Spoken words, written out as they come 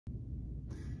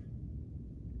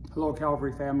Hello,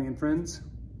 Calvary family and friends.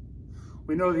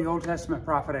 We know the Old Testament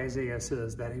prophet Isaiah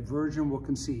says that a virgin will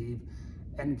conceive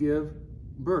and give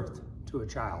birth to a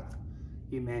child,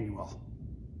 Immanuel,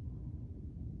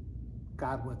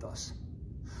 God with us.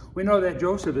 We know that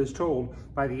Joseph is told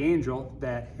by the angel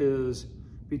that his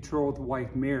betrothed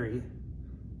wife Mary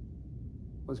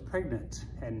was pregnant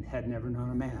and had never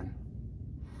known a man.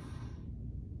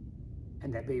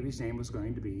 And that baby's name was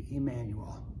going to be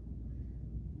Immanuel,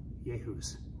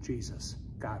 Yehus, Jesus,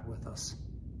 God with us.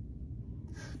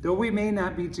 Though we may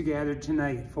not be together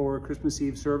tonight for Christmas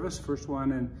Eve service, first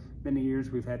one in many years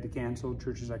we've had to cancel,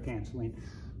 churches are canceling,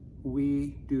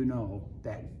 we do know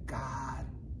that God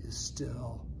is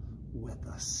still with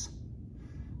us.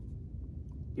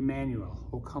 Immanuel,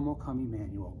 O come,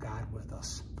 Immanuel, God with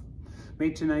us.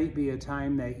 May tonight be a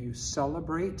time that you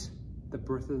celebrate the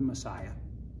birth of the Messiah,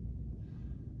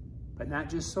 but not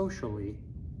just socially,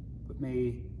 but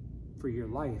may for your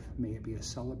life, may it be a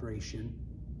celebration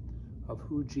of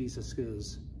who Jesus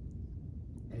is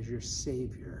as your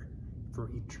Savior for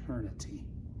eternity,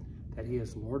 that he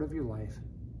is Lord of your life,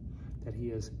 that he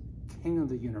is King of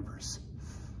the universe,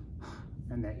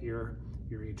 and that your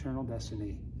eternal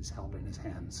destiny is held in his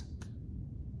hands.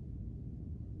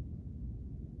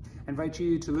 I invite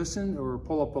you to listen or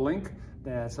pull up a link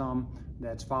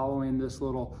that's following this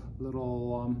little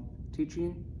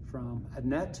teaching from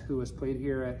Annette, who has played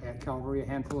here at Calvary a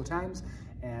handful of times,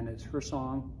 and it's her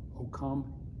song, O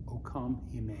come,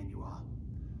 Immanuel.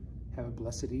 Have a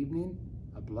blessed evening,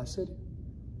 a blessed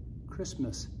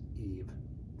Christmas Eve.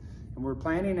 And we're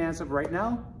planning as of right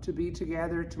now to be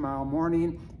together tomorrow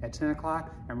morning at 10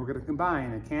 o'clock, and we're going to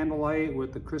combine a candlelight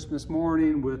with the Christmas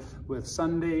morning, with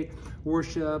Sunday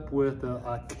worship, with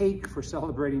a cake for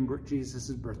celebrating Jesus'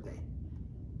 birthday.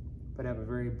 But have a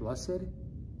very blessed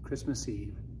Christmas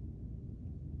Eve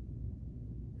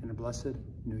and a blessed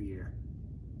New Year.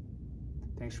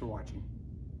 Thanks for watching.